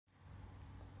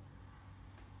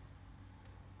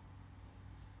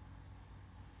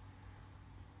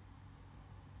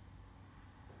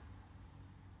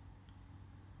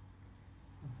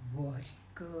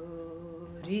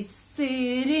good is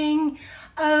sitting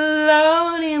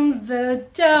alone in the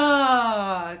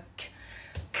dark.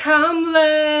 Come,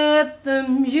 let the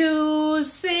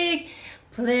music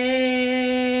play.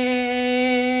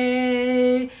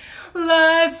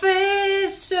 Life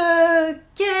is a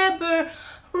cabaret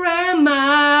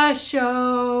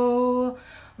show.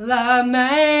 La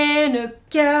main a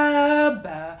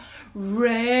cabaret.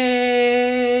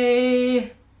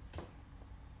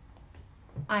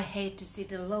 I hate to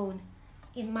sit alone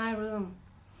in my room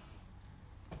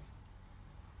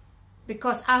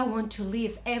because I want to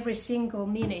live every single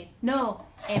minute, no,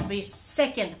 every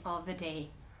second of the day,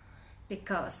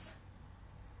 because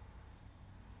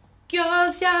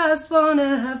girls just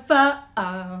wanna have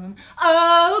fun.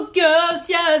 Oh, girls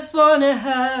just wanna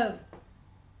have.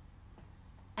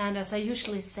 And as I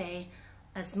usually say,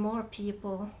 as more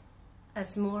people,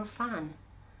 as more fun.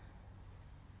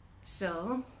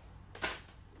 So,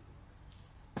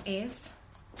 if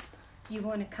you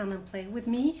want to come and play with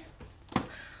me,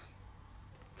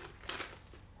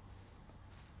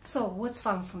 so what's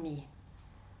fun for me?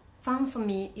 Fun for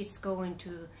me is going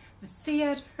to the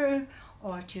theater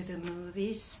or to the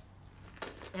movies,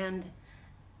 and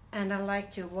I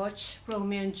like to watch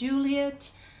Romeo and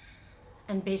Juliet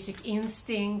and Basic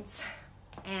Instincts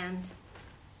and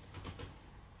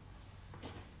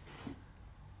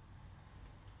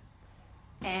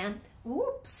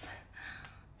oops,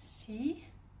 see,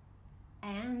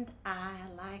 and I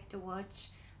like to watch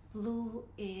Blue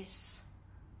is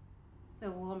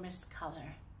the warmest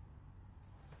color,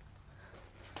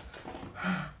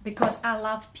 because I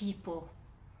love people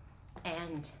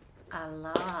and I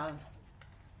love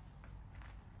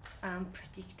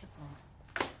unpredictable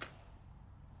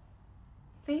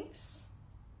things.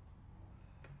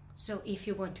 So if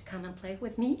you want to come and play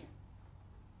with me,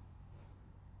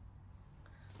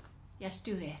 just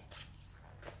do it.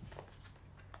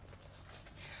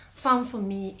 Fun for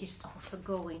me is also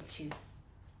going to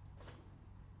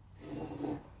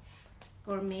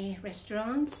gourmet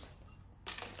restaurants.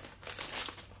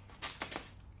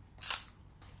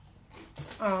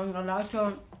 I like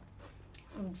to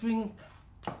drink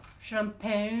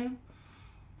champagne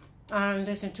and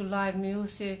listen to live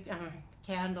music and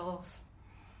candles.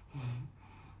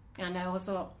 And I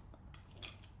also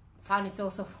find it's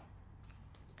also,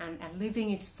 and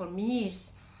living is for me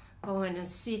is going and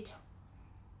sit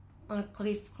on a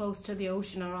cliff close to the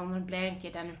ocean or on a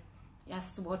blanket and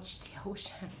just watch the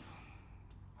ocean.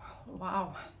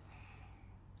 Wow,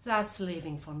 that's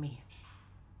living for me.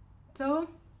 So,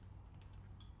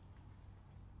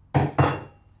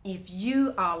 if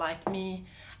you are like me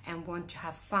and want to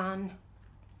have fun,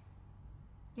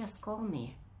 just call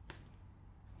me.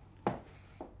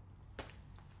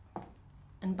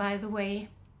 And by the way,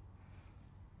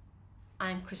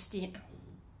 I'm Kristina,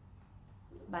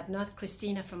 but not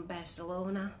Kristina from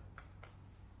Barcelona.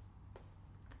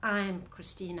 I'm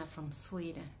Kristina from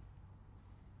Sweden.